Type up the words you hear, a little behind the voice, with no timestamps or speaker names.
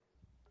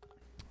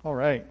All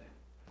right.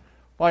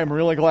 Well, I'm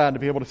really glad to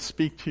be able to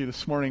speak to you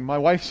this morning. My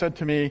wife said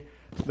to me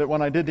that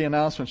when I did the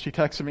announcement, she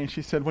texted me and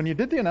she said, when you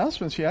did the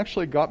announcements, you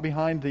actually got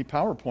behind the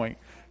PowerPoint.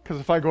 Because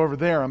if I go over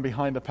there, I'm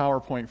behind the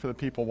PowerPoint for the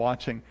people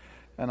watching.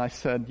 And I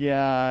said,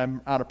 yeah,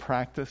 I'm out of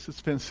practice.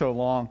 It's been so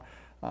long.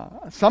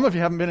 Some of you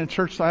haven't been in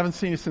church, so I haven't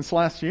seen you since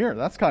last year.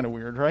 That's kind of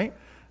weird, right?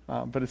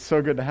 But it's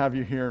so good to have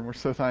you here, and we're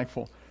so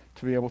thankful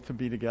to be able to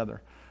be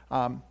together.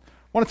 I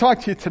want to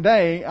talk to you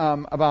today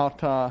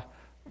about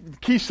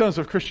keystones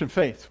of Christian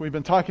faith. We've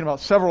been talking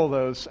about several of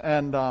those,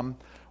 and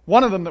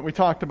one of them that we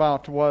talked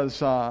about was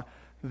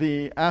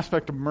the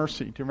aspect of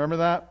mercy. Do you remember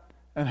that?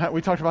 And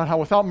we talked about how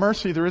without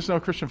mercy there is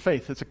no Christian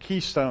faith. It's a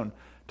keystone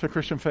to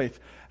Christian faith.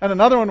 And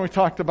another one we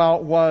talked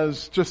about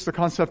was just the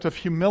concept of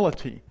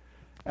humility,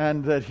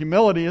 and that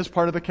humility is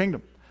part of the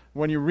kingdom.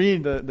 When you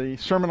read the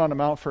Sermon on the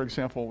Mount, for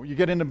example, you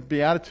get into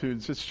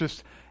Beatitudes, it's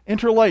just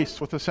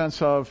interlaced with the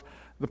sense of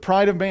the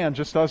pride of man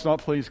just does not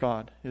please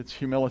God. It's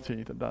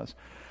humility that does.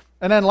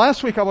 And then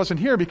last week I wasn't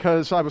here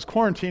because I was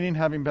quarantining,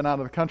 having been out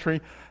of the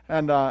country,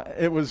 and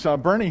it was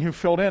Bernie who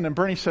filled in, and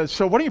Bernie said,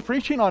 so what are you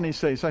preaching on these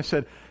days? I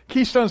said,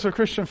 Keystones of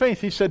Christian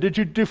Faith. He said, did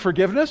you do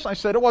forgiveness? I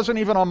said, it wasn't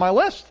even on my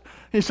list.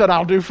 He said,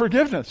 I'll do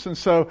forgiveness. And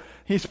so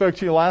he spoke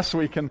to you last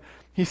week, and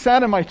he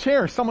sat in my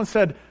chair. Someone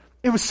said,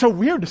 it was so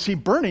weird to see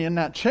Bernie in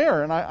that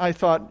chair. And I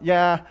thought,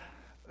 yeah,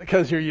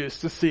 because you're used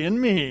to seeing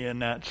me in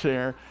that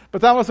chair.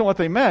 But that wasn't what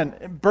they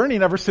meant. Bernie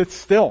never sits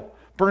still.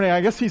 Bernie,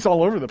 I guess he's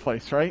all over the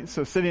place, right?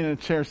 So sitting in a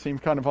chair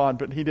seemed kind of odd,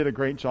 but he did a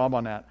great job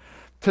on that.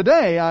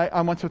 Today,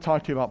 I want to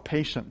talk to you about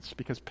patience,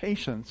 because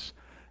patience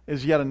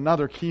is yet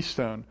another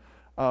keystone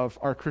of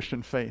our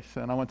Christian faith.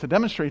 And I want to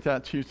demonstrate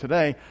that to you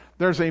today.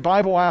 There's a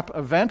Bible app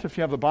event. If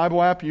you have the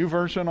Bible app,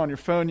 YouVersion on your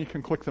phone, you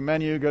can click the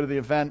menu, go to the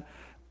event,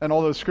 and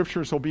all those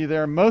scriptures will be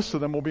there. Most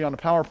of them will be on the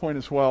PowerPoint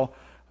as well.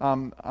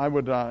 I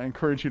would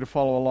encourage you to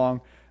follow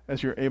along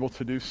as you're able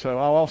to do so.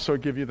 I'll also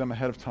give you them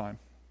ahead of time.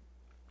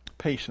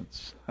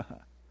 Patience.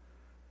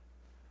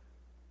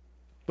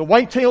 The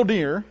white-tailed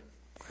deer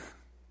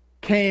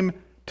came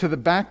to the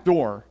back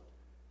door,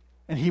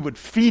 and he would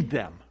feed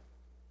them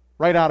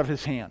right out of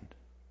his hand.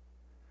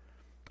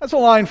 That's a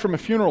line from a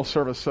funeral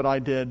service that I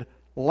did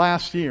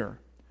last year.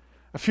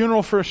 A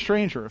funeral for a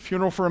stranger, a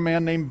funeral for a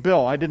man named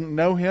Bill. I didn't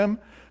know him,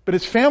 but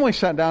his family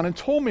sat down and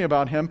told me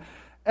about him,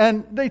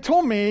 and they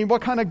told me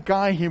what kind of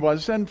guy he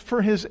was. And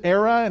for his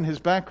era and his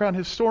background,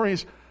 his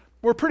stories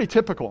were pretty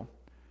typical.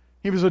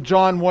 He was a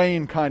John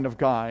Wayne kind of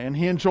guy, and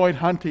he enjoyed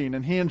hunting,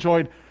 and he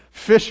enjoyed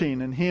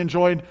fishing, and he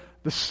enjoyed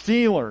the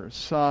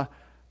Steelers.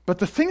 But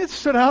the thing that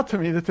stood out to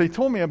me that they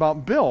told me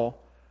about Bill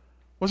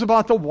was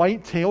about the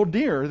white-tailed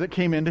deer that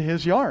came into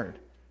his yard.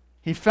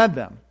 He fed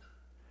them.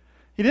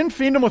 He didn't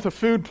feed them with a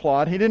food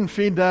plot. He didn't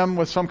feed them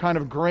with some kind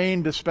of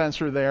grain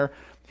dispenser there.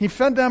 He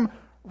fed them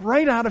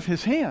right out of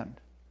his hand.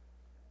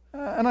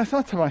 And I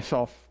thought to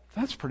myself,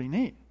 that's pretty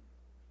neat.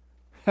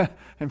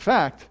 In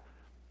fact,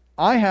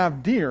 I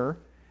have deer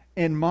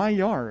in my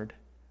yard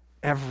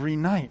every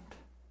night.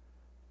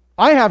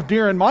 I have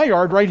deer in my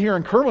yard right here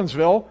in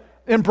Curwensville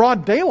in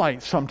broad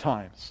daylight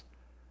sometimes.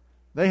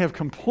 They have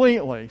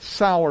completely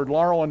soured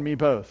Laurel and me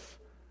both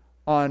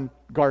on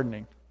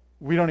gardening.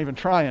 We don't even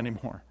try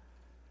anymore.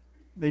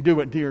 They do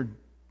what deer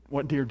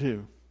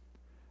do.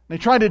 They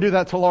try to do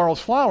that to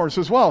Laurel's flowers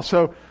as well.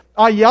 So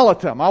I yell at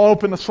them. I'll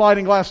open the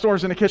sliding glass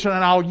doors in the kitchen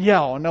and I'll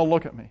yell, and they'll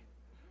look at me.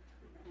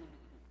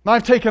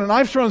 And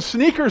I've thrown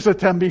sneakers at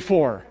them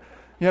before.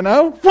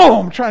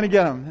 Boom, trying to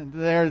get them.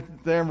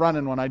 They're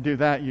running when I do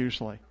that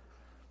usually.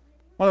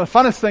 One of the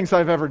funnest things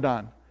I've ever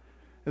done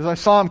is I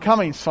saw them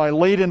coming, so I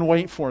laid in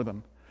wait for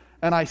them.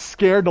 And I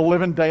scared the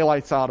living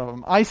daylights out of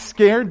them. I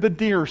scared the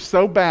deer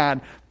so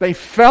bad, they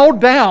fell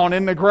down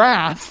in the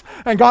grass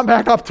and got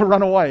back up to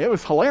run away. It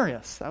was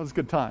hilarious. That was a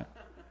good time.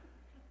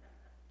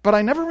 But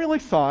I never really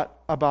thought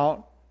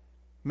about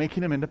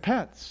making them into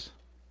pets.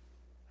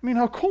 I mean,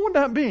 how cool would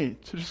that be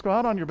to just go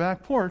out on your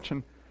back porch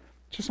and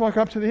just walk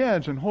up to the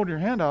edge and hold your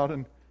hand out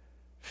and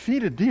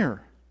feed a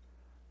deer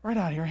right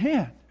out of your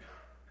hand?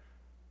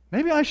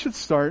 Maybe I should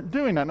start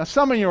doing that. Now,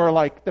 some of you are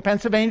like, the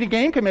Pennsylvania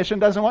Game Commission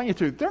doesn't want you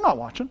to. They're not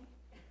watching.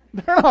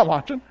 They're not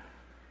watching.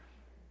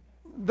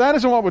 That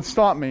isn't what would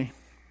stop me.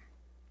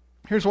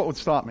 Here's what would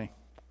stop me.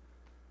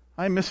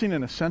 I'm missing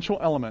an essential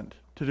element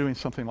to doing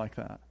something like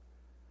that.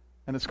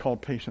 And it's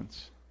called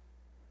patience.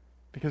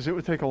 Because it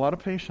would take a lot of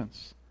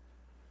patience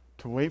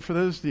to wait for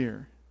those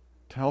deer,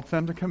 to help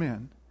them to come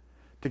in,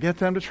 to get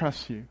them to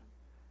trust you,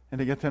 and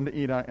to get them to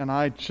eat. And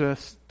I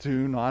just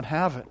do not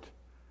have it.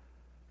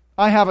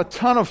 I have a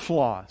ton of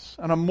flaws,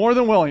 and I'm more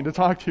than willing to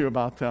talk to you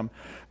about them.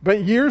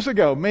 But years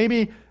ago,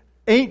 maybe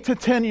 8 to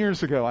 10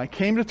 years ago, I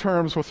came to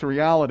terms with the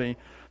reality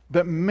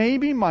that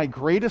maybe my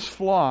greatest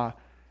flaw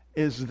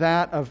is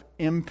that of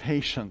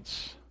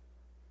impatience.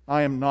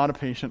 I am not a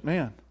patient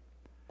man.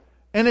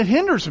 And it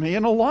hinders me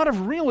in a lot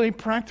of really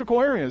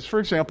practical areas. For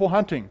example,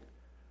 hunting.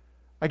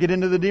 I get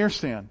into the deer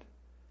stand.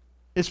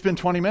 It's been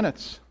 20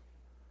 minutes.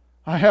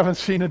 I haven't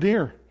seen a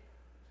deer.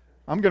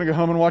 I'm going to go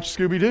home and watch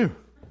Scooby-Doo.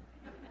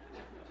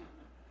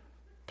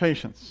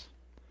 Patience.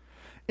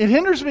 It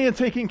hinders me in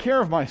taking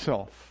care of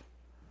myself.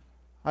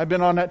 I've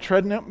been on that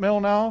treadmill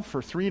now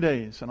for 3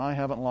 days, and I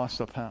haven't lost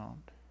a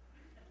pound.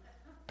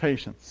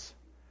 Patience.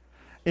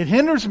 It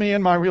hinders me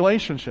in my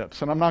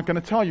relationships, and I'm not going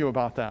to tell you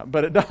about that,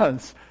 but it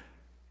does.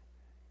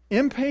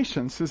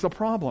 Impatience is a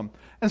problem.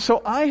 And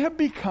so I have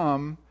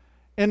become,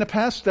 in the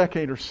past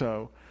decade or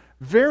so,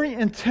 very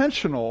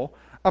intentional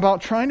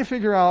about trying to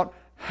figure out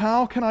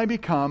how can I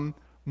become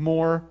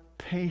more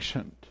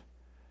patient.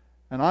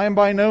 And I am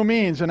by no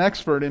means an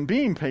expert in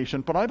being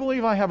patient, but I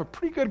believe I have a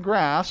pretty good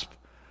grasp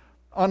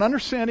on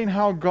understanding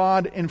how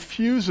God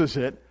infuses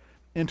it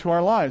into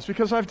our lives,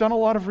 because I've done a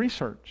lot of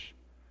research.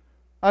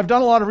 I've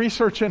done a lot of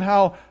research in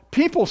how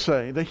people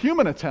say the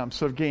human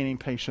attempts of gaining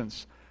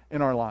patience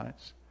in our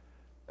lives.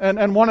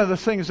 And one of the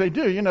things they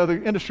do,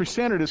 the industry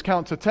standard is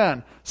count to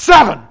 10.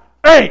 7,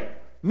 8,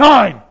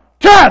 9,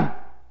 10!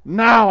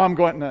 Now I'm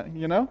going,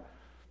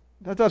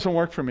 that doesn't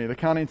work for me, the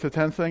counting to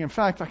 10 thing. In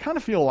fact, I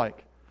feel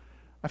like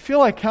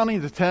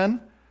counting to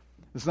 10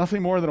 is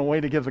nothing more than a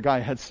way to give the guy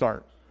a head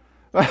start.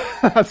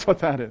 That's what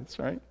that is,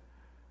 right?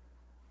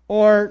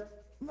 Or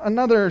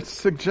another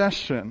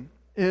suggestion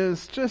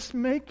is just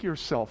make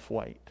yourself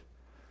wait.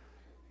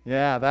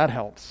 Yeah, that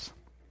helps.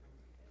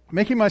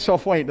 Making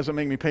myself wait doesn't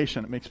make me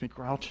patient. It makes me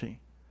grouchy.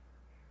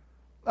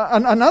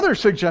 Another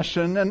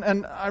suggestion,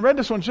 and I read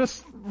this one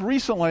just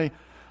recently,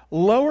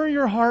 lower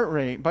your heart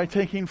rate by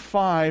taking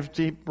 5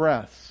 deep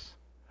breaths.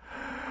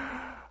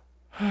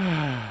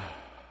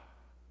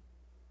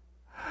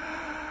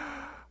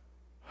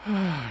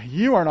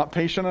 You are not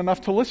patient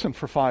enough to listen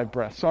for 5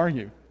 breaths, are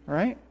you?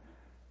 Right?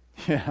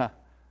 Yeah.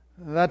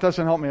 That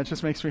doesn't help me. It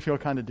just makes me feel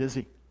kind of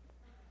dizzy.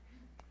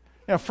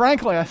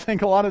 Frankly, I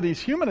think a lot of these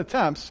human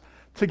attempts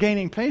to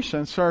gaining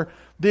patience are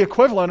the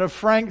equivalent of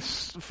Frank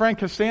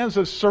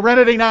Costanza's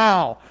Serenity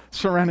Now.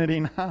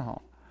 Serenity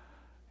Now.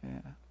 Yeah.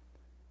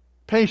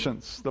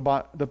 Patience,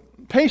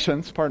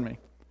 patience,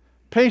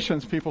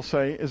 people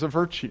say, is a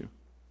virtue.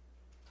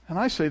 And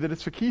I say that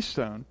it's a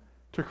keystone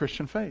to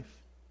Christian faith.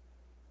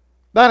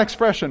 That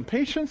expression,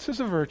 patience is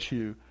a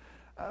virtue,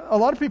 a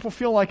lot of people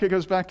feel like it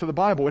goes back to the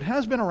Bible. It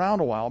has been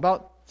around a while,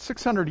 about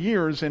 600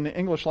 years in the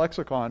English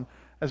lexicon,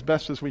 as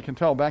best as we can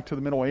tell, back to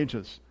the Middle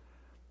Ages.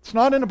 It's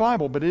not in the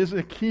Bible, but it is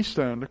a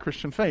keystone to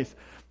Christian faith.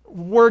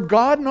 Were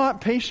God not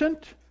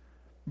patient,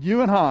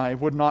 you and I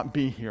would not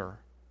be here.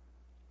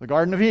 The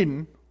Garden of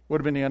Eden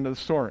would have been the end of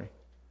the story.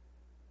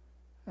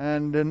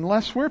 And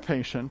unless we're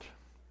patient,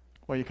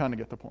 well, you kind of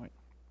get the point.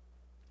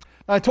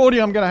 I told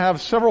you I'm going to have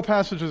several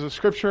passages of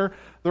Scripture.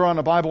 They're on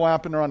the Bible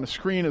app and they're on the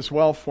screen as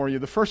well for you.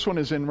 The first one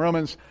is in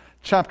Romans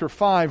chapter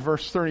 5,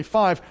 verse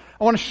 35.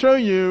 I want to show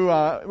you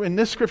in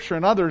this Scripture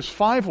and others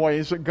 5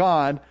 ways that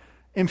God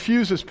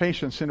infuses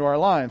patience into our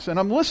lives. And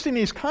I'm listing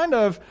these kind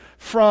of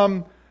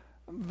from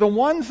the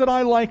ones that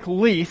I like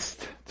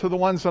least to the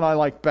ones that I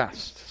like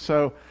best.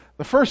 So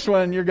the first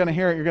one, you're going to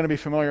hear it, you're going to be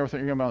familiar with it,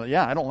 you're going to be,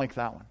 yeah, I don't like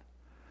that one.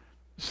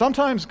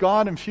 Sometimes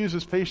God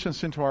infuses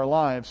patience into our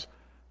lives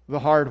the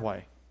hard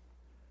way.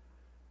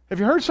 Have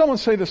you heard someone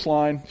say this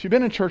line? If you've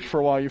been in church for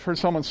a while, you've heard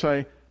someone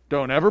say,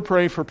 don't ever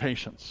pray for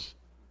patience.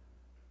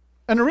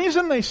 And the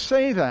reason they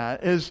say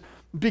that is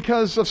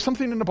because of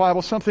something in the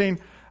Bible, something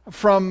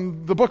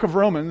from the book of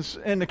Romans.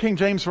 In the King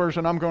James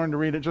Version, I'm going to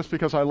read it just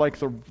because I like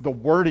the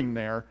wording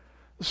there.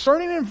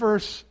 Starting in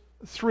verse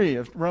 3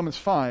 of Romans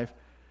 5,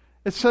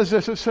 it says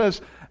this, it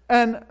says,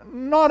 and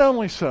not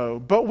only so,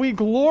 but we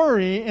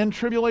glory in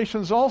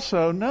tribulations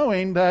also,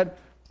 knowing that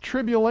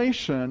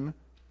tribulation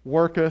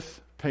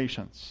worketh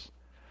patience.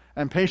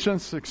 And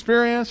patience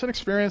experience, and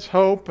experience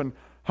hope, and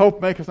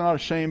hope maketh not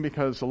ashamed,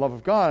 because the love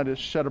of God is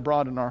shed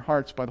abroad in our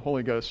hearts by the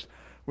Holy Ghost,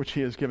 which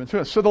He has given to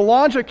us. So the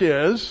logic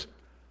is,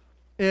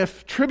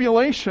 if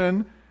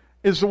tribulation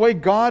is the way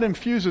God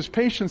infuses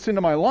patience into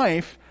my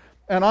life,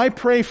 and I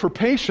pray for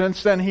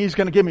patience, then He's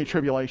going to give me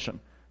tribulation.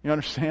 You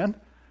understand?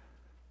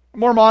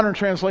 More modern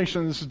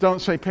translations don't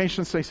say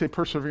patience, they say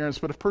perseverance,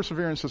 but if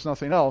perseverance is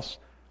nothing else,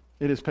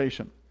 it is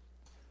patient.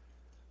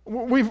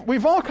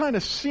 We've all kind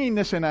of seen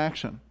this in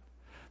action.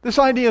 This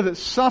idea that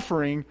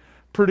suffering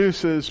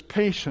produces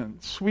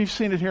patience. We've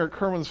seen it here at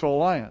Kerwinsville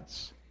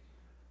Alliance.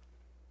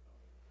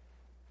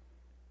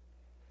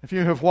 If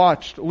you have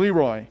watched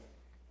Leroy,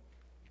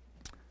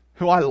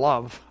 who I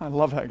love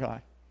that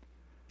guy.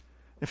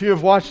 If you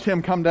have watched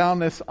him come down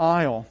this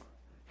aisle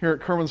here at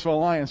Kerwinsville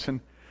Alliance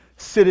and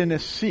sit in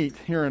this seat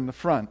here in the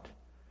front,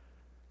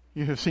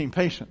 you have seen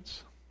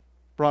patience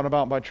brought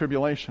about by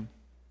tribulation.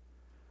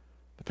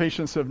 The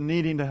patience of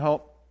needing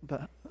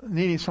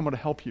someone to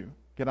help you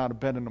get out of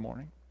bed in the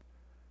morning.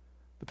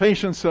 The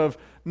patience of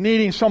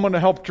needing someone to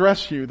help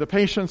dress you. The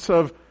patience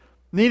of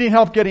needing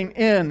help getting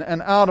in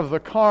and out of the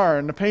car.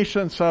 And the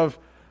patience of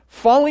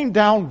falling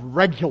down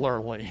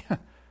regularly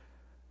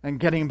and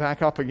getting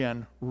back up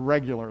again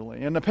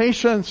regularly. And the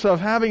patience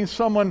of having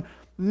someone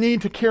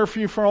need to care for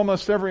you for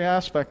almost every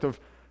aspect of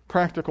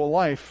practical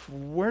life.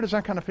 Where does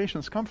that kind of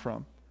patience come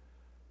from?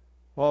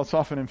 Well, it's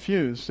often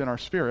infused in our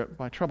spirit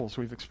by troubles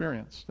we've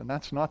experienced. And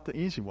that's not the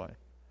easy way.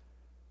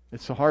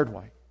 It's the hard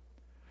way.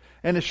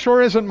 And it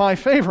sure isn't my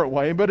favorite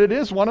way, but it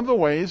is one of the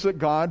ways that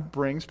God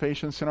brings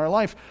patience in our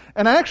life.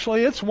 And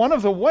actually, it's one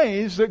of the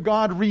ways that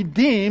God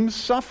redeems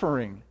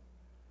suffering.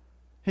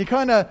 He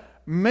kind of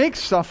makes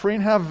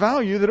suffering have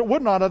value that it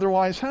would not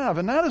otherwise have.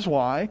 And that is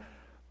why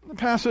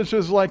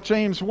passages like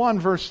James 1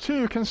 verse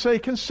 2 can say,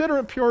 "Consider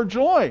it pure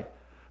joy,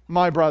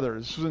 my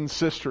brothers and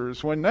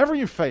sisters, whenever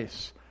you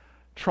face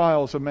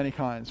trials of many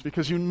kinds,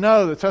 because you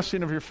know the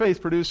testing of your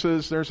faith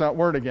produces," there's that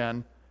word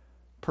again,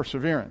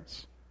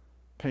 perseverance,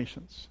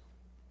 patience.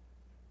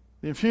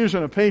 The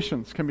infusion of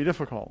patience can be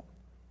difficult,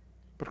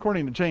 but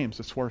according to James,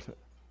 it's worth it.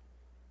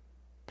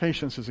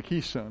 Patience is a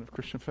keystone of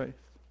Christian faith.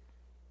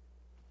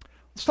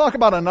 Let's talk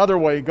about another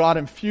way God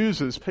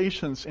infuses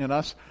patience in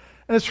us,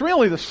 and it's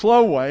really the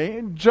slow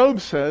way.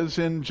 Job says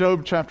in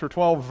Job chapter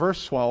 12,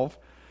 verse 12,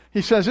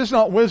 he says, "Is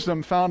not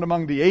wisdom found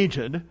among the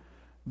aged?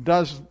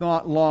 Does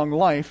not long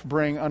life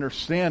bring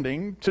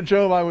understanding?" To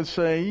Job, I would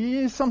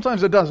say,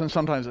 sometimes it does and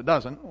sometimes it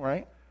doesn't,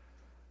 right?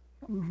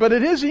 But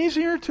it is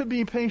easier to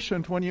be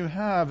patient when you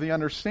have the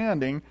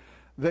understanding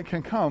that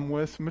can come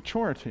with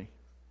maturity.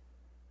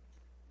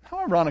 How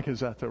ironic is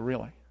that, though,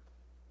 really?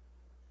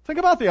 Think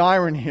about the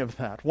irony of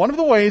that. One of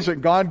the ways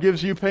that God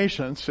gives you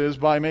patience is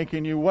by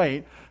making you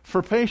wait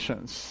for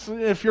patience.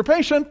 If you're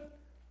patient,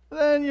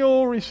 then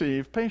you'll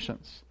receive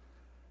patience.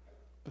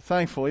 But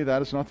thankfully,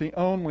 that is not the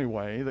only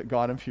way that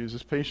God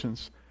infuses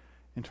patience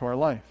into our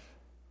life.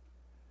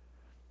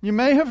 You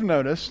may have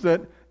noticed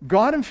that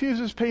God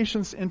infuses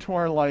patience into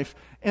our life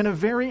in a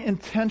very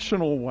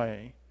intentional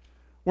way,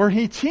 where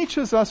He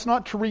teaches us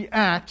not to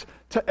react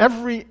to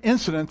every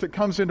incident that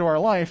comes into our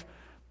life,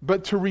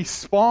 but to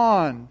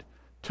respond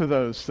to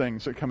those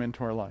things that come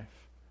into our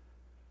life.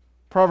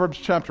 Proverbs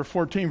chapter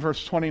 14,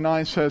 verse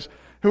 29 says,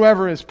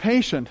 "Whoever is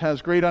patient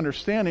has great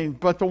understanding,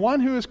 but the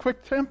one who is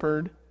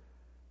quick-tempered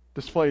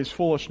displays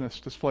foolishness,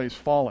 displays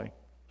folly."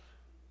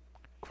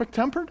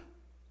 Quick-tempered?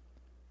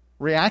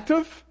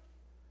 Reactive?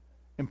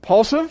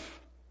 Impulsive?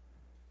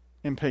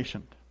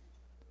 Impatient.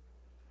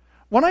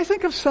 When I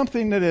think of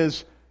something that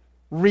is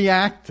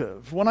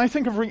reactive, when I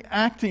think of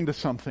reacting to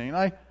something,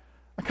 I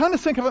kind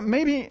of think of it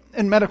maybe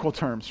in medical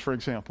terms, for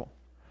example.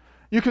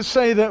 You could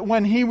say that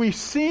when he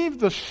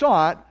received the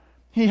shot,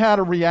 he had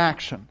a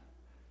reaction.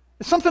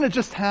 It's something that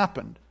just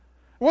happened.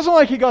 It wasn't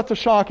like he got the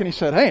shock and he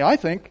said, "Hey, I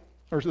think,"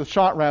 or the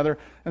shot rather,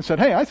 and said,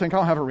 "Hey, I think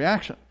I'll have a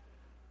reaction."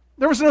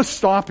 There was no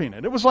stopping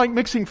it. It was like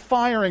mixing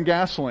fire and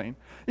gasoline.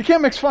 You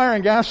can't mix fire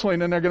and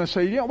gasoline and they're going to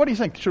say, "Yeah, what do you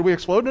think? Should we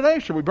explode today?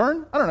 Should we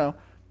burn?" I don't know.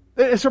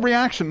 It's a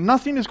reaction.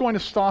 Nothing is going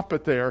to stop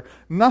it there.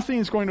 Nothing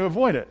is going to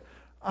avoid it.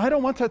 I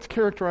don't want that to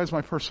characterize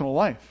my personal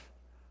life.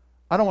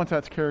 I don't want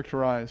that to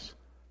characterize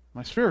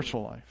my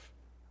spiritual life.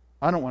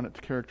 I don't want it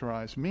to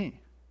characterize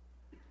me.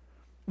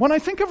 When I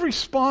think of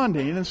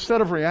responding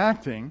instead of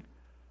reacting,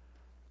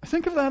 I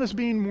think of that as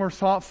being more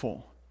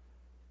thoughtful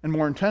and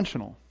more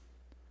intentional.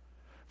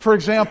 For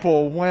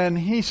example, when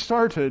he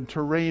started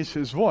to raise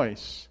his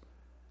voice,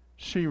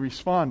 she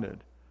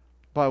responded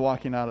by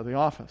walking out of the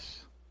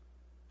office.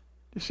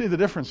 Do you see the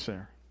difference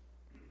there?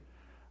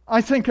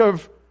 I think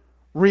of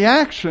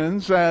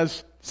reactions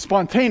as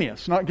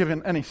spontaneous, not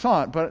given any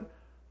thought, but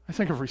I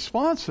think of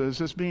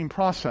responses as being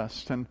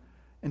processed and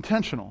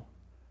intentional,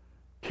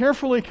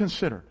 carefully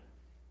considered.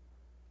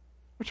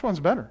 Which one's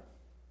better?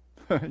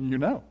 You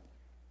know,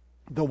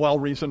 the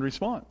well-reasoned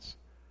response.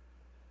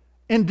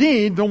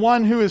 Indeed, the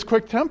one who is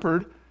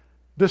quick-tempered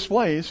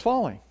displays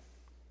folly.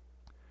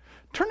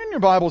 Turn in your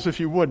Bibles, if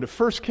you would, to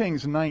 1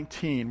 Kings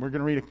 19. We're going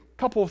to read a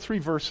couple of 3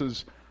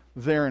 verses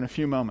there in a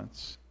few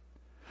moments.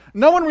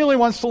 No one really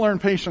wants to learn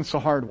patience the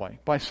hard way,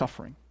 by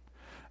suffering.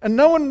 And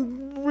no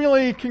one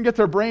really can get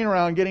their brain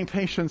around getting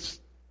patience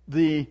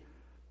the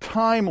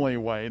timely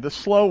way, the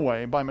slow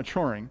way, by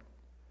maturing.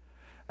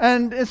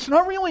 And it's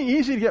not really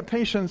easy to get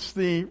patience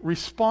the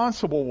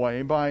responsible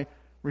way, by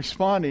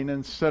responding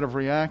instead of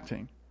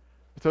reacting.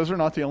 But those are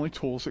not the only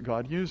tools that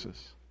God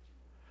uses.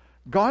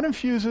 God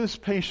infuses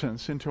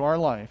patience into our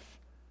life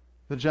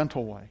the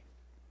gentle way,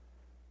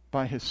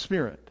 by His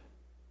Spirit.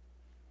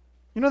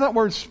 You know that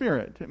word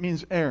spirit? It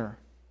means air.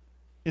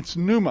 It's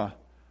pneuma.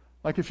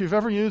 Like if you've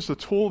ever used a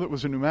tool that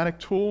was a pneumatic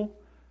tool,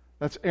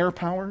 that's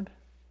air-powered.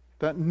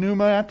 That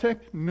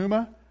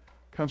pneuma,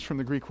 comes from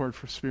the Greek word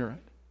for spirit.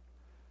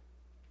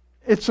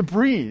 It's a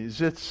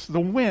breeze. It's the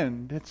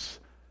wind. It's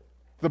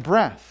the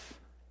breath.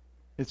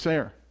 It's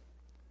air.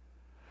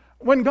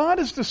 When God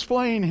is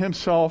displaying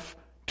Himself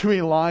to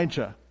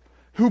Elijah,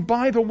 who,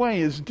 by the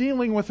way, is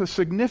dealing with a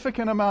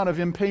significant amount of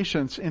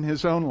impatience in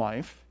his own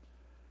life,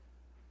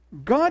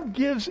 God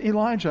gives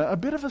Elijah a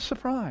bit of a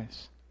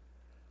surprise.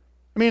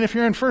 I mean, if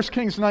you're in 1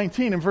 Kings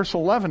 19, in verse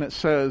 11, it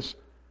says,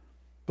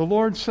 "The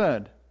Lord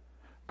said,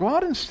 go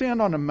out and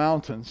stand on the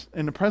mountains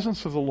in the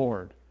presence of the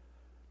Lord,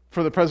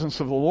 for the presence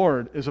of the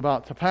Lord is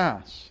about to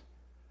pass."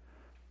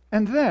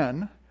 And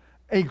then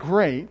a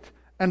great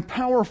and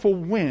powerful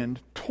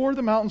wind tore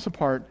the mountains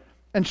apart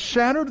and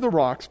shattered the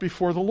rocks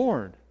before the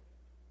Lord.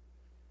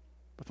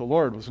 But the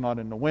Lord was not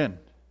in the wind.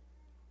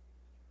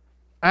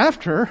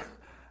 After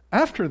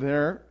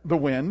the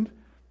wind,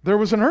 there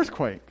was an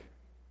earthquake.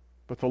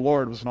 but the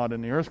Lord was not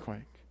in the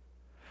earthquake.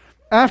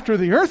 After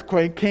the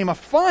earthquake came a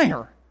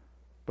fire,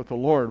 but the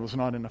Lord was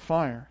not in the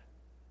fire.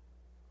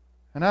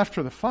 And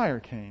after the fire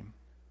came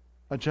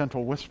a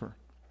gentle whisper.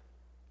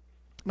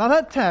 Now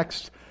that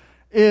text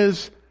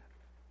is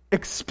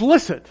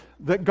explicit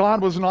that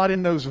God was not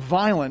in those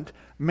violent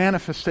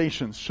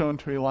manifestations shown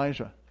to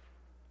Elijah.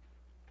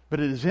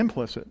 But it is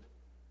implicit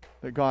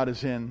that God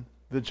is in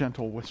the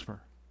gentle whisper.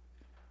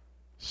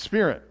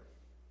 Spirit,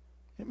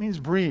 it means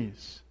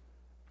breeze,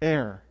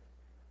 air,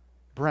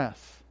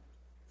 breath,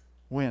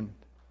 wind.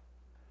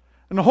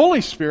 And the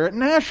Holy Spirit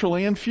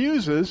naturally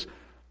infuses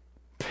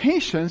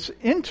patience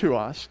into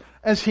us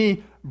as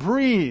He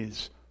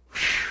breathes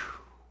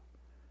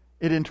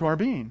it into our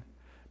being.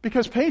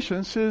 Because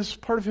patience is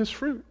part of His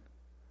fruit.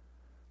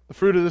 The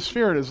fruit of the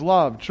Spirit is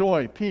love,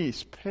 joy,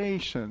 peace,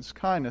 patience,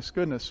 kindness,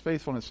 goodness,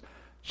 faithfulness,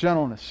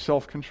 gentleness,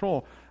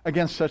 self-control.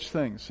 Against such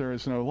things there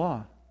is no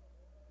law.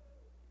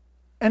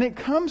 And it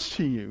comes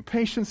to you,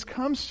 patience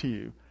comes to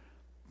you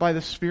by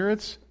the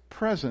Spirit's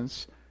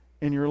presence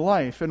in your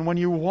life. And when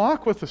you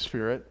walk with the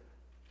Spirit,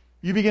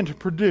 you begin to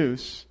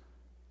produce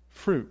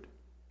fruit,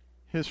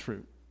 His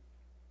fruit.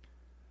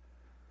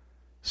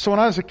 So when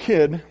I was a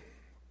kid,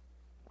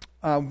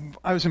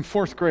 I was in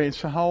 4th grade.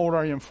 So how old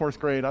are you in 4th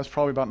grade? I was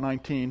probably about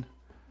 19.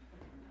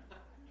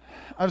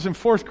 I was in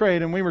 4th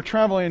grade, and we were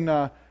traveling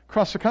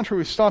across the country.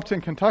 We stopped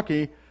in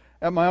Kentucky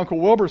at my Uncle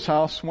Wilbur's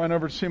house, went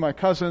over to see my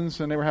cousins,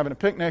 and they were having a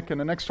picnic,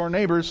 and the next door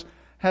neighbors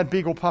had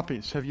beagle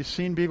puppies. Have you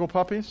seen beagle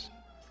puppies?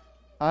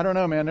 I don't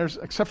know, man.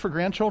 Except for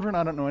grandchildren,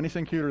 I don't know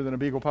anything cuter than a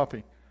beagle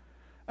puppy.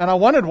 And I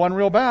wanted one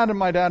real bad, and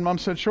my dad and mom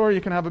said, sure,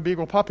 you can have a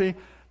beagle puppy.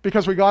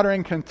 Because we got her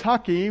in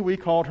Kentucky, we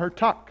called her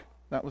Tuck.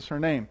 That was her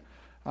name.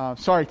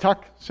 Sorry,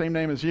 Tuck, same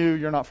name as you.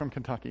 You're not from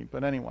Kentucky.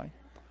 But anyway,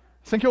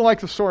 I think you'll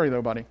like the story,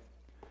 though, buddy.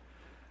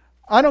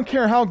 I don't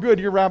care how good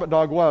your rabbit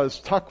dog was,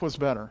 Tuck was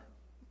better.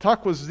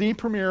 Tuck was the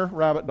premier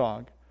rabbit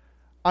dog.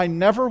 I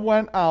never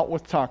went out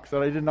with Tuck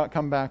that I did not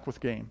come back with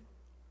game.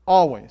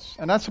 Always.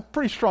 And that's a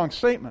pretty strong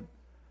statement.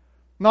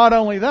 Not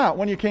only that,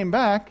 when you came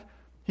back,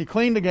 he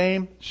cleaned the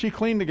game, she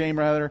cleaned the game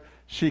rather,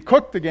 she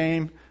cooked the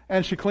game,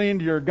 and she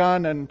cleaned your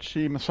gun and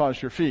she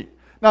massaged your feet.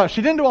 Now,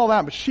 she didn't do all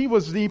that, but she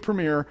was the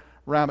premier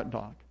rabbit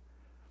dog.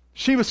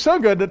 She was so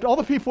good that all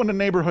the people in the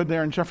neighborhood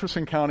there in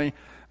Jefferson County,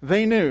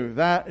 they knew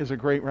that is a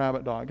great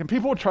rabbit dog. And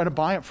people would try to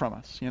buy it from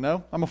us, you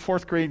know. I'm a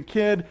 4th grade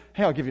kid.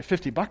 Hey, I'll give you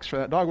 $50 for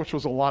that dog, which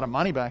was a lot of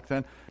money back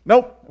then.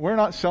 Nope, we're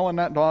not selling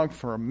that dog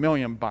for $1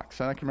 million.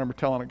 And I can remember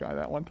telling a guy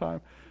that one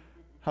time.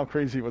 How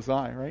crazy was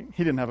I, right?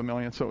 He didn't have $1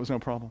 million, so it was no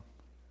problem.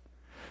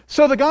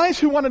 So the guys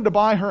who wanted to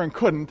buy her and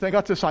couldn't, they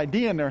got this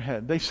idea in their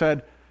head. They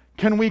said,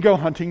 can we go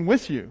hunting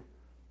with you?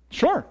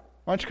 Sure.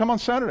 Why don't you come on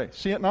Saturday?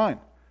 See you at 9.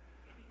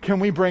 Can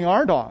we bring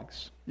our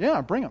dogs?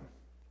 Yeah, bring them.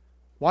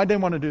 Why'd they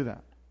want to do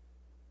that?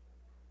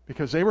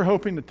 Because they were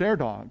hoping that their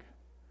dog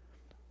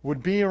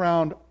would be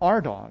around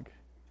our dog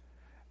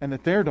and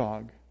that their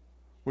dog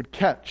would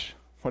catch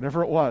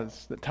whatever it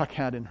was that Tuck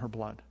had in her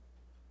blood.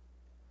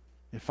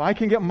 If I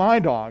can get my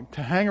dog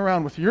to hang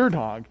around with your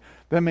dog,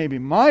 then maybe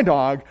my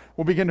dog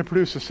will begin to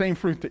produce the same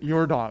fruit that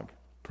your dog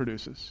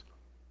produces.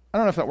 I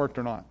don't know if that worked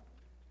or not,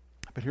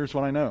 but here's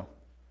what I know.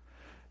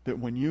 That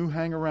when you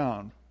hang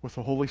around with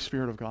the Holy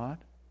Spirit of God,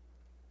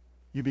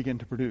 you begin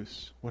to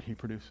produce what He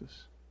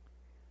produces.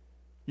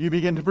 You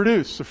begin to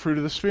produce the fruit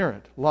of the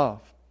Spirit: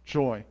 love,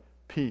 joy,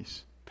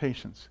 peace,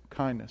 patience,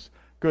 kindness,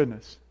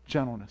 goodness,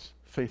 gentleness,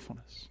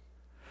 faithfulness.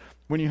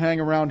 When you hang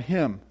around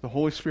Him, the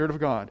Holy Spirit of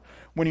God,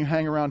 when you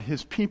hang around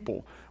His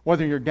people,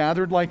 whether you're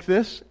gathered like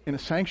this in a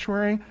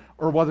sanctuary,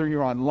 or whether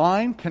you're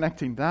online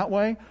connecting that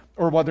way,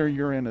 or whether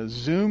you're in a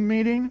Zoom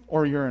meeting,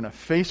 or you're in a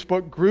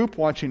Facebook group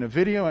watching a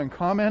video and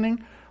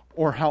commenting,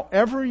 or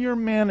however you're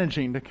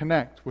managing to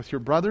connect with your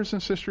brothers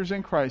and sisters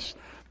in Christ,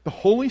 the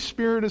Holy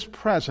Spirit is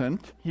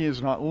present. He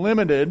is not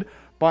limited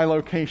by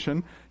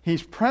location.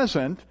 He's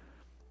present,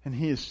 and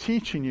He is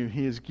teaching you.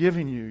 He is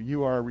giving you.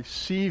 You are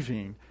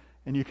receiving,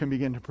 and you can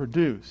begin to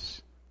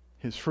produce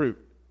His fruit,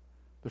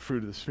 the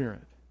fruit of the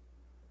Spirit.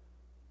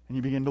 And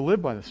you begin to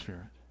live by the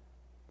Spirit.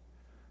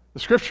 The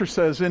Scripture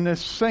says in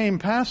this same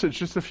passage,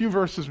 just a few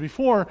verses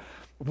before,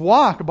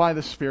 walk by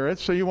the Spirit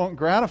so you won't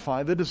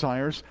gratify the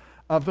desires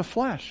of the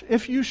flesh.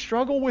 If you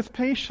struggle with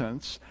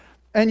patience,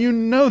 and you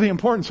know the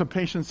importance of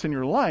patience in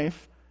your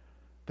life,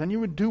 then you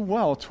would do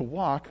well to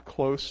walk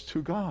close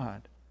to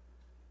God.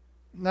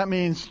 And that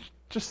means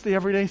just the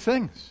everyday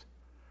things.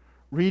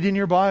 Reading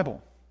your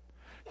Bible.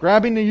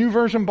 Grabbing the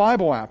YouVersion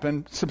Bible app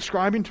and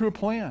subscribing to a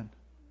plan.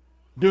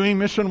 Doing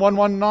Mission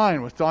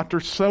 119 with Dr.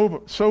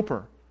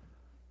 Soper.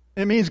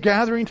 It means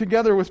gathering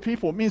together with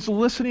people. It means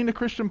listening to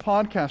Christian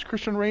podcasts,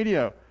 Christian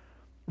radio.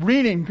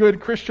 Reading good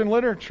Christian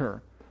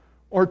literature.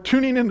 Or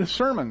tuning into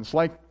sermons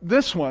like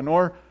this one,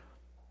 or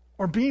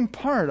being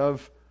part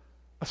of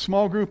a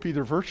small group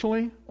either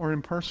virtually or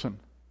in person.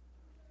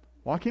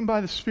 Walking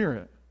by the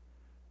Spirit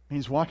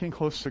means walking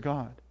close to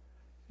God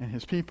and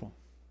His people.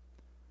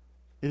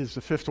 It is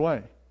the 5th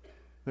way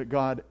that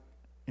God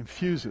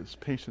infuses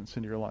patience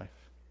into your life.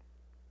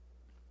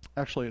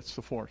 Actually, it's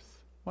the 4th.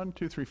 1,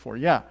 2, 3, 4.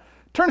 Yeah.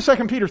 Turn to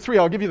 2 Peter 3.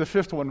 I'll give you the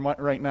fifth one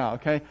right now,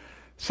 okay?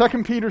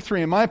 2 Peter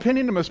 3. In my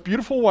opinion, the most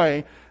beautiful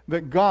way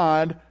that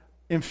God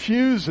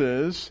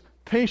infuses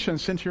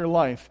patience into your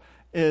life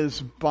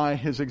is by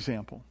His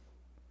example.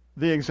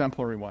 The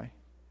exemplary way.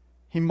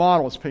 He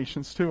models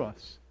patience to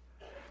us.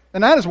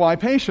 And that is why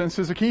patience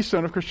is a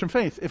keystone of Christian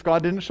faith. If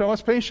God didn't show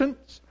us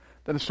patience,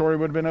 then the story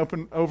would have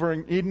been over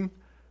in Eden.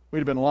 We'd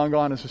have been long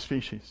gone as a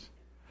species.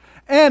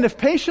 And if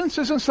patience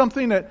isn't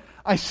something that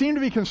I seem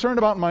to be concerned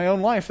about in my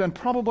own life, then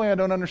probably I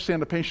don't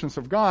understand the patience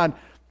of God,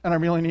 and I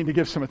really need to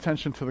give some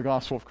attention to the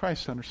gospel of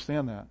Christ to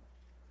understand that.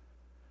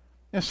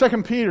 In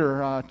 2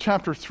 Peter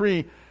chapter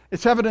 3,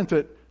 it's evident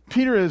that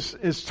Peter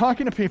is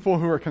talking to people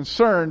who are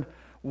concerned,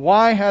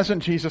 why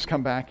hasn't Jesus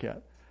come back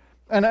yet?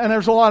 And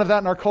there's a lot of that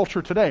in our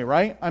culture today,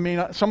 right? I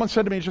mean, someone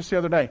said to me just the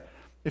other day,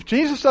 if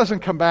Jesus doesn't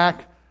come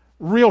back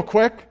real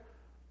quick,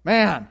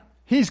 man,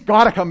 He's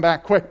got to come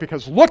back quick,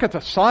 because look at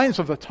the signs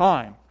of the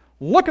time.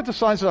 Look at the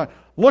signs of the time.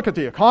 Look at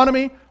the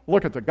economy.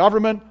 Look at the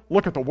government.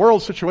 Look at the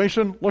world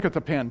situation. Look at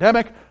the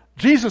pandemic.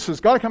 Jesus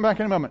has got to come back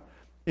in a moment.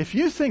 If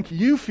you think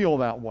you feel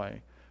that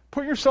way,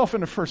 put yourself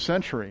in the first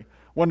century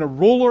when the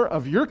ruler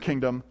of your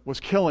kingdom was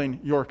killing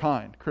your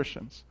kind,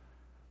 Christians.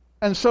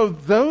 And so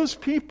those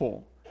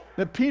people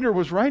that Peter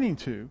was writing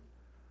to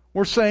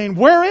were saying,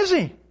 where is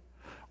He?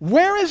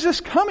 Where is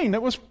this coming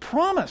that was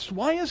promised?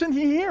 Why isn't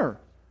He here?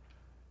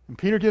 And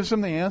Peter gives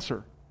them the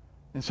answer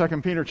in 2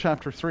 Peter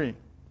chapter 3.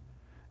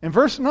 In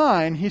verse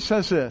 9, he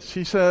says this.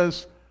 He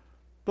says,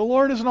 the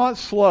Lord is not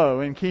slow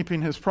in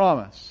keeping His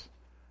promise,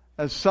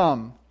 as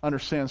some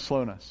understand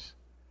slowness.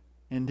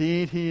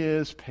 Indeed, He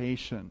is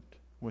patient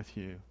with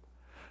you,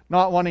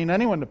 not wanting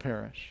anyone to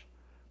perish,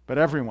 but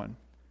everyone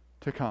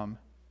to come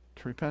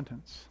to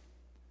repentance.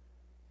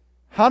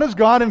 How does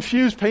God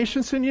infuse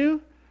patience in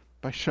you?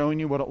 By showing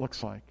you what it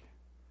looks like.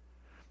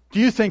 Do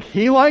you think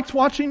He liked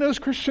watching those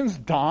Christians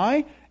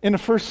die in the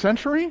first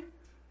century?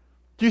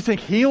 Do you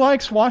think He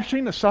likes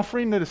watching the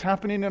suffering that is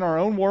happening in our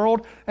own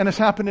world and has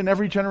happened in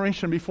every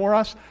generation before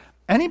us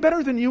any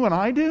better than you and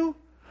I do?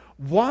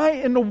 Why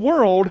in the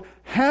world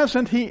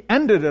hasn't He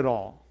ended it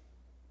all?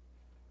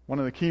 One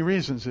of the key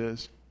reasons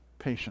is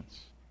patience.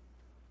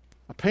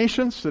 A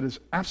patience that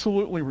is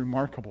absolutely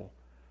remarkable,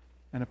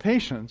 and a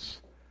patience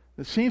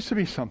that seems to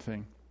be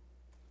something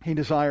He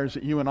desires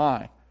that you and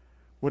I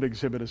would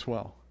exhibit as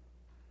well.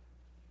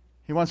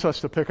 He wants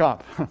us to pick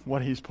up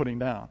what He's putting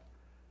down,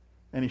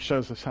 and He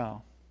shows us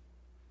how.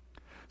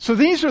 So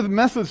these are the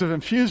methods of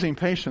infusing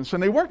patience,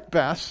 and they work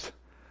best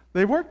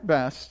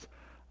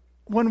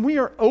when we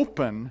are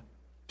open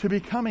to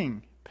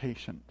becoming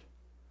patient.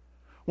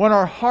 When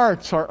our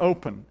hearts are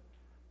open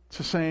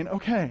to saying,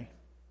 okay,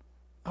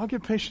 I'll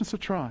give patience a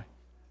try.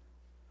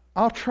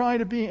 I'll try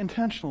to be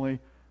intentionally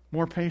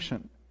more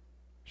patient.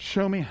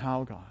 Show me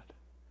how, God.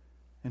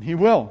 And He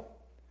will.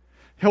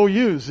 He'll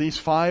use these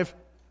five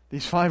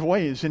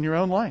ways in your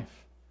own life.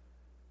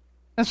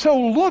 And so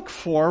look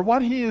for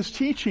what He is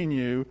teaching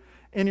you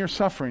in your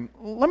suffering.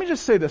 Let me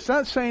just say this.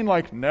 That's saying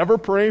like never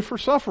pray for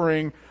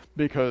suffering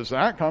because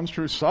that comes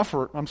through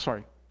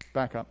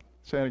back up.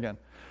 Say it again.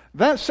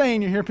 That's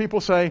saying you hear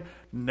people say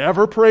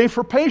never pray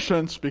for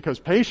patience because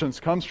patience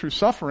comes through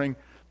suffering.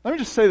 Let me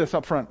just say this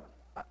up front.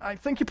 I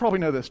think you probably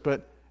know this,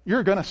 but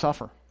you're going to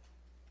suffer.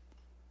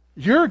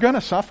 You're going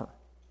to suffer.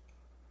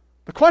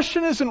 The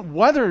question isn't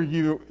whether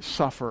you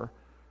suffer.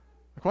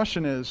 The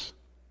question is,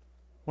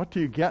 what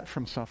do you get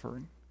from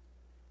suffering?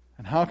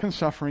 And how can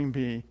suffering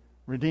be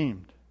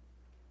redeemed?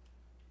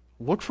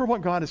 Look for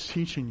what God is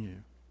teaching you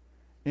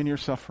in your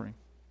suffering.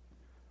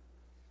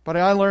 But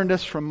I learned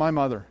this from my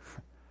mother,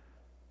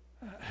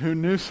 who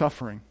knew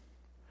suffering.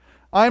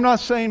 I'm not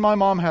saying my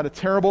mom had a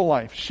terrible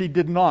life. She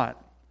did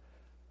not.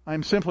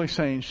 I'm simply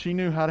saying she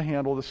knew how to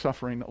handle the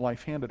suffering that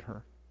life handed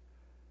her.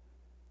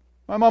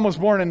 My mom was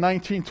born in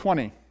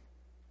 1920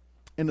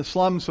 in the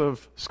slums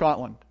of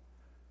Scotland.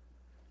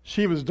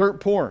 She was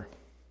dirt poor.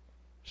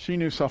 She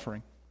knew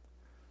suffering.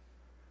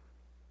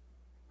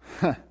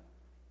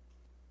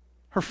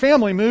 Her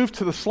family moved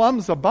to the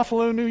slums of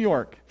Buffalo, New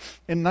York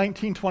in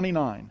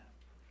 1929.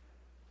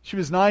 She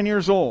was 9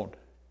 years old.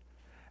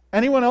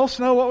 Anyone else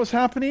know what was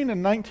happening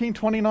in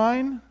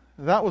 1929?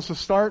 That was the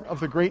start of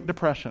the Great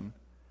Depression.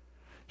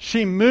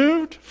 She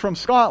moved from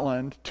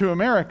Scotland to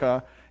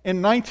America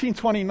in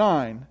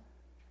 1929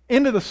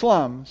 into the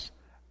slums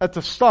at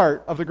the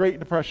start of the Great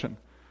Depression.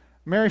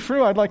 Mary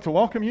Frew, I'd like to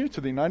welcome you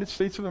to the United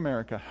States of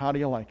America. How do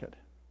you like it?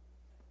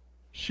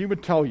 She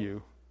would tell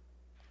you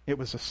it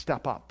was a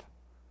step up.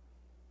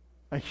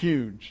 A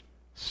huge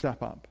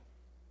step up.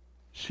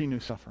 She knew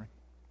suffering.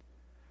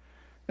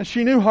 And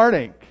she knew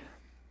heartache.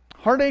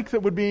 Heartache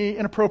that would be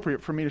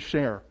inappropriate for me to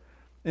share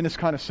in this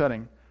kind of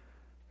setting.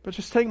 But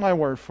just take my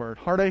word for it.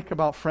 Heartache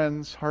about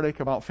friends, heartache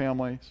about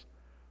families,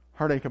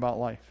 heartache about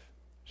life.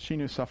 She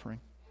knew suffering.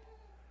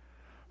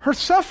 Her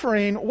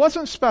suffering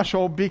wasn't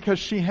special because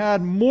she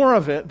had more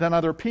of it than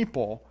other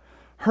people.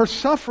 Her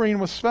suffering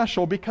was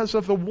special because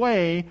of the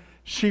way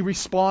she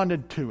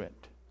responded to it.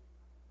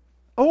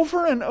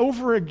 Over and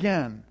over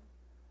again,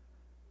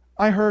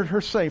 I heard her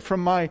say,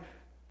 from my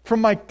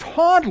from my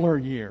toddler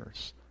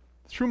years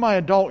through my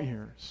adult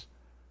years,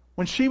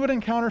 when she would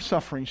encounter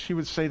suffering, she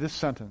would say this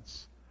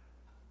sentence: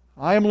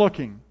 I am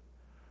looking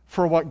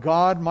for what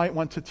God might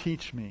want to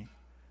teach me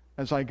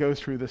as I go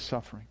through this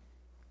suffering.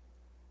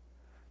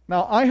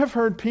 Now, I have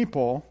heard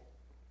people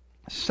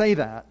say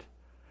that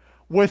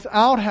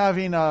without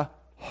having a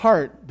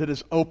heart that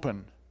is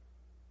open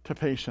to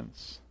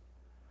patience.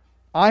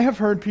 I have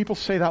heard people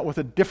say that with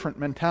a different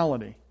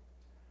mentality.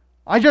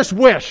 I just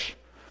wish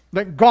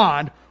that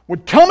God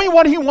would tell me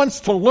what He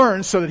wants to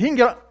learn so that He can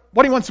get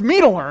what He wants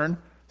me to learn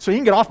so He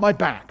can get off my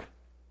back.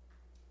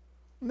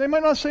 They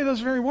might not say those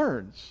very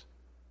words,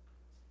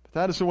 but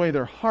that is the way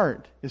their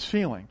heart is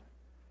feeling.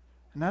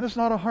 And that is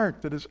not a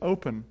heart that is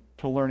open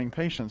to learning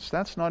patience.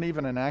 That's not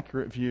even an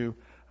accurate view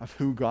of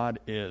who God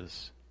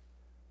is.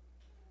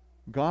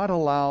 God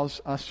allows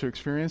us to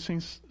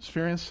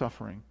experience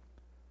suffering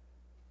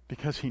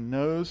because He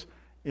knows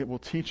it will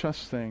teach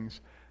us things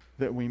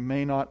that we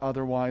may not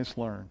otherwise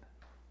learn.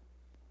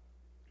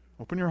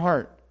 Open your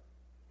heart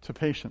to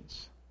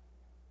patience.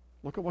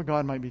 Look at what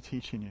God might be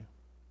teaching you.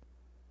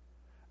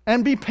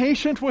 And be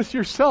patient with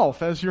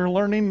yourself as you're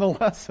learning the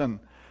lesson.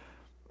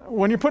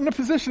 When you're put in a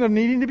position of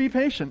needing to be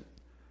patient,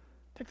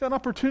 take that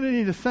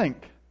opportunity to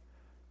think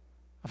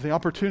of the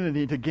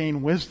opportunity to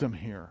gain wisdom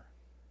here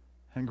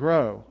and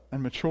grow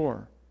and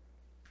mature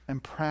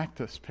and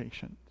practice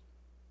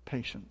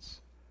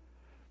patience.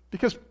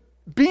 Because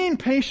being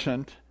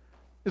patient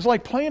is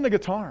like playing the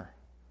guitar.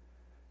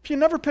 If you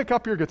never pick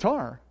up your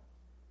guitar,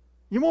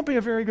 you won't be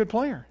a very good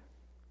player.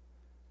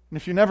 And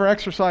if you never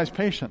exercise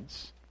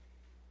patience,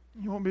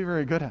 you won't be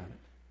very good at it.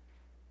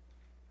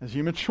 As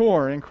you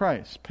mature in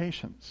Christ,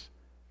 patience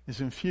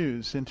is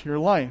infused into your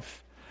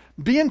life.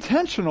 Be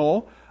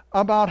intentional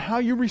about how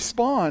you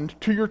respond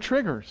to your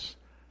triggers.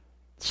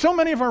 So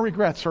many of our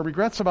regrets are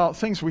regrets about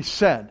things we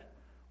said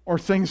or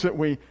things that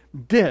we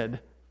did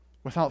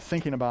without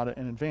thinking about it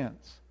in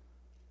advance.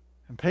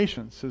 And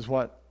patience is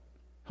what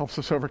helps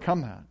us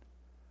overcome that.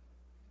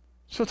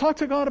 So talk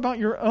to God about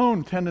your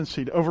own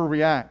tendency to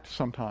overreact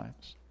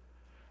sometimes.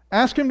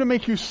 Ask Him to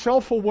make you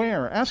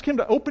self-aware. Ask Him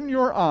to open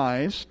your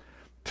eyes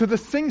to the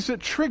things that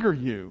trigger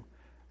you,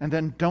 and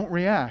then don't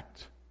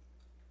react.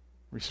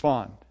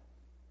 Respond.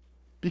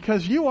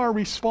 Because you are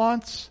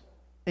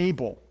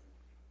response-able.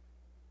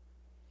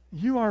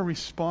 You are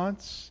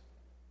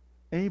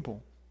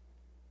response-able.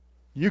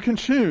 You can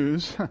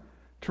choose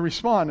to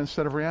respond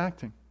instead of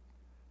reacting.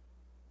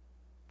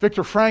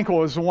 Viktor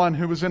Frankl is the one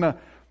who was in a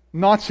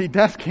Nazi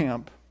death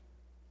camp.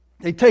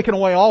 They'd taken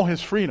away all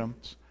his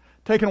freedoms,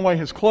 taken away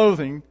his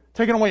clothing,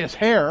 taken away his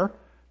hair,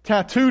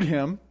 tattooed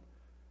him.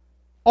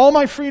 All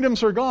my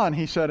freedoms are gone,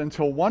 he said,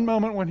 until one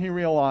moment when he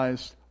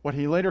realized what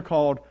he later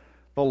called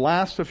the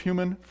last of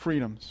human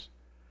freedoms.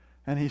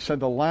 And he said,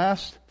 the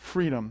last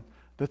freedom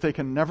that they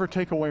can never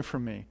take away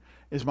from me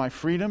is my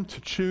freedom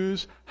to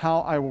choose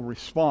how I will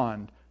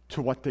respond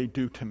to what they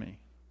do to me.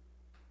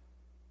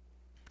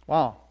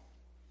 Wow.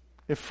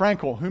 If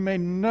Frankl, who made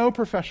no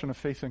profession of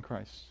faith in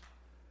Christ,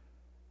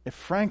 if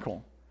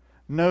Frankl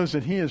knows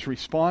that he is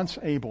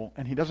response-able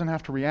and he doesn't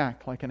have to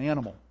react like an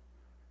animal,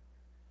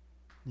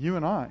 you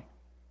and I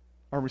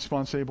are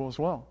response-able as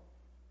well.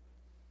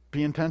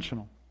 Be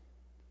intentional.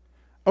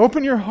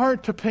 Open your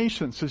heart to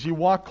patience as you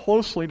walk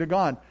closely to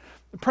God.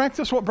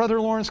 Practice what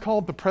Brother Lawrence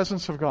called the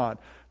presence of God.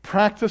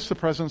 Practice the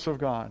presence of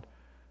God.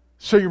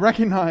 So you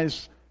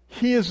recognize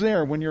He is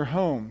there when you're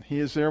home. He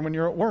is there when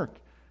you're at work.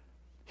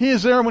 He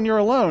is there when you're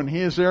alone. He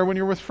is there when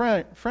you're with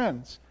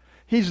friends.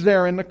 He's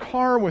there in the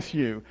car with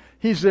you.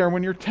 He's there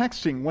when you're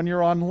texting, when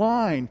you're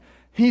online.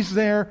 He's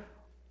there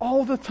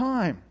all the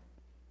time.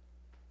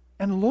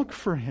 And look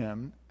for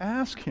Him,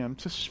 ask Him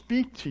to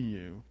speak to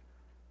you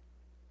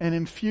and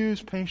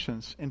infuse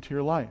patience into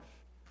your life.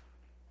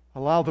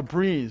 Allow the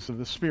breeze of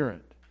the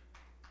Spirit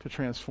to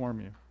transform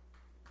you.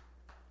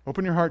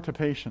 Open your heart to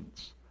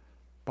patience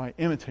by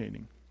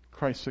imitating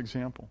Christ's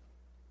example.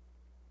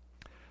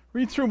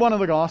 Read through one of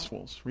the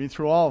Gospels. Read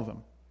through all of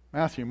them.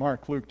 Matthew,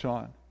 Mark, Luke,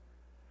 John.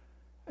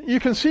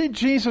 You can see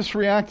Jesus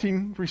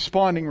responding.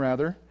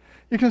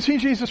 You can see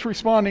Jesus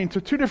responding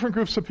to two different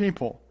groups of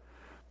people.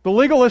 The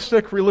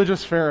legalistic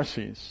religious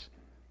Pharisees.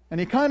 And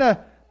He kind of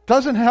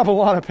doesn't have a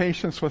lot of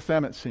patience with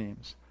them, it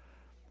seems.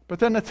 But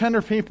then the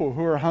tender people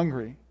who are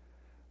hungry,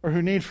 or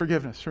who need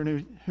forgiveness, or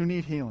who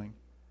need healing.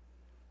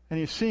 And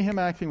you see Him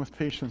acting with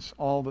patience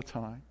all the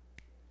time.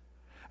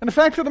 And the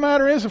fact of the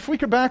matter is, if we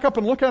could back up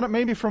and look at it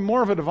maybe from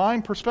more of a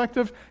divine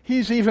perspective,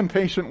 He's even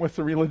patient with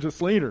the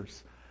religious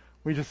leaders.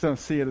 We just don't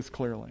see it as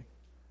clearly.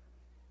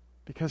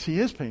 Because He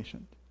is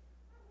patient.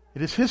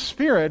 It is His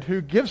Spirit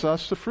who gives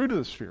us the fruit of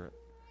the Spirit,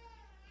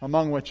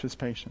 among which is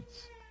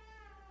patience.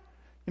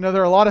 You know,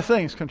 there are a lot of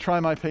things can try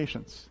my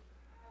patience.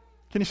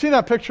 Can you see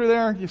that picture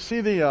there? You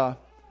see the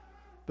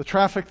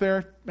traffic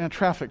there? Man,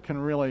 traffic can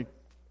really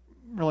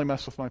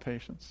mess with my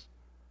patience.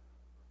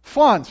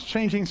 Fonts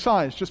changing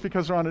size just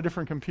because they're on a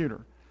different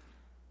computer.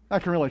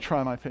 That can really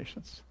try my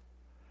patience.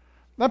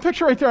 That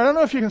picture right there, I don't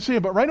know if you can see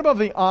it, but right above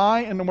the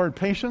I in the word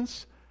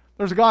patience,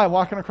 there's a guy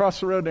walking across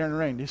the road there in the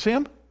rain. Do you see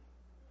him?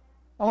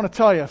 I want to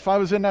tell you, if I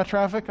was in that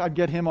traffic, I'd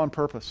get him on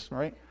purpose,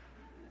 right?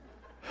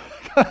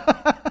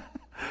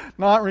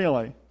 Not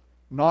really.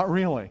 Not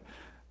really.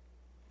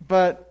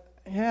 But,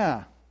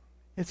 yeah,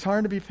 it's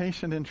hard to be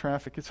patient in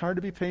traffic. It's hard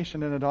to be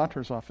patient in a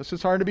doctor's office.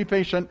 It's hard to be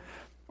patient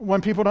when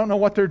people don't know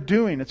what they're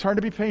doing. It's hard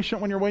to be patient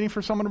when you're waiting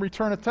for someone to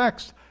return a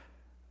text.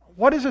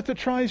 What is it that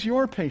tries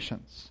your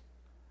patience?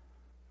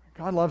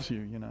 God loves you,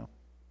 you know.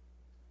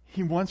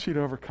 He wants you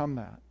to overcome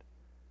that.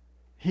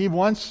 He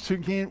wants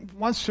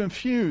to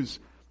infuse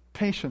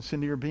patience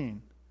into your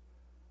being.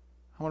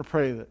 I want to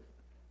pray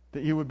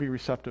that you would be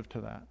receptive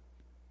to that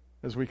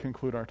as we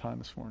conclude our time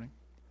this morning.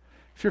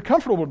 If you're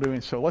comfortable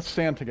doing so, let's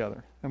stand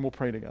together and we'll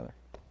pray together.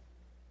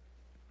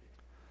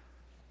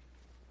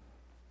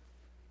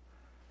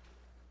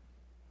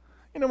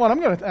 You know what? I'm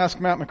going to ask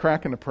Matt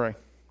McCracken to pray.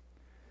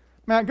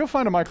 Matt, go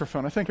find a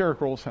microphone. I think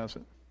Eric Rolls has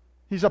it.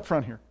 He's up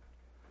front here.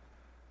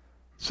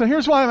 So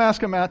here's why I'm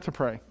asking Matt to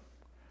pray.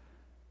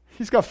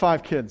 He's got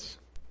 5 kids.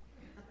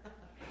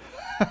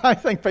 I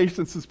think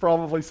patience is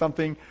probably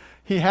something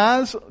he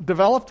has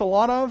developed a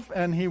lot of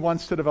and he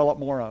wants to develop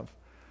more of.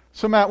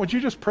 So Matt, would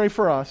you just pray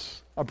for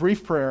us, a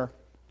brief prayer,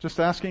 just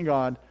asking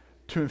God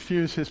to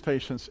infuse his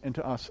patience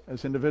into us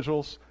as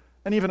individuals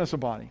and even as a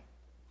body.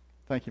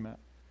 Thank you, Matt.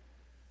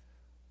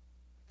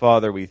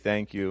 Father, we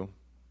thank you.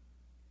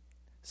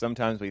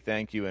 Sometimes we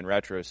thank you in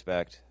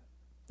retrospect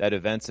that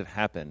events have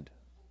happened,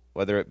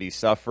 whether it be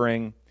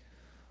suffering,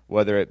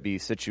 whether it be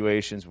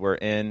situations we're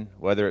in,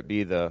 whether it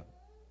be the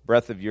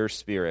breath of your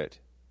Spirit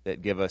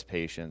that give us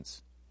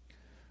patience.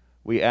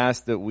 We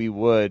ask that we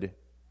would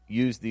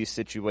use these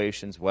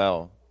situations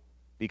well,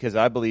 because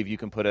I believe you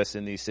can put us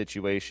in these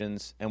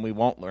situations and we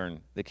won't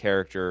learn the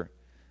character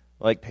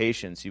like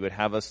patience you would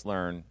have us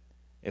learn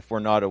if we're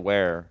not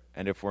aware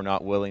and if we're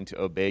not willing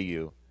to obey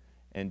you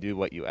and do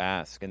what you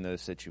ask in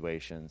those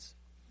situations.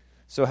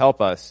 So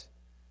help us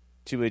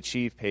to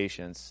achieve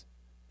patience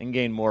and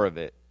gain more of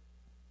it.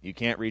 You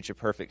can't reach a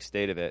perfect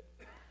state of it.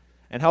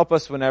 And help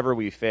us whenever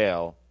we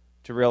fail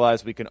to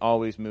realize we can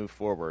always move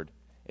forward.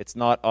 It's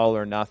not all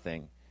or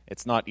nothing.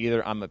 It's not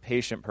either I'm a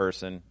patient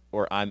person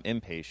or I'm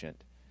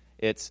impatient.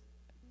 It's,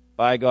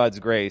 by God's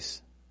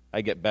grace,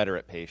 I get better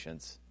at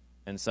patience.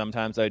 And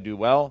sometimes I do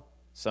well,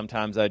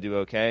 sometimes I do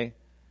okay,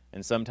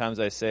 and sometimes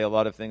I say a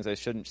lot of things I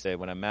shouldn't say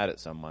when I'm mad at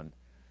someone.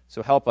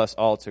 So help us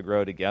all to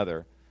grow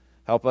together.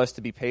 Help us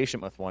to be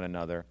patient with one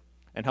another,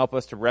 and help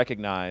us to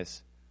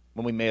recognize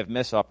when we may have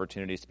missed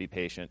opportunities to be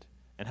patient,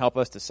 and help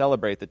us to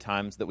celebrate the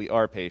times that we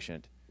are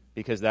patient,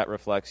 because that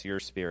reflects your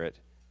Spirit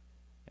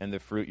and the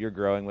fruit you're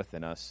growing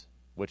within us,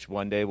 which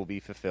one day will be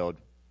fulfilled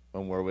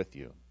when we're with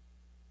you.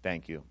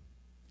 Thank you.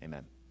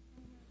 Amen.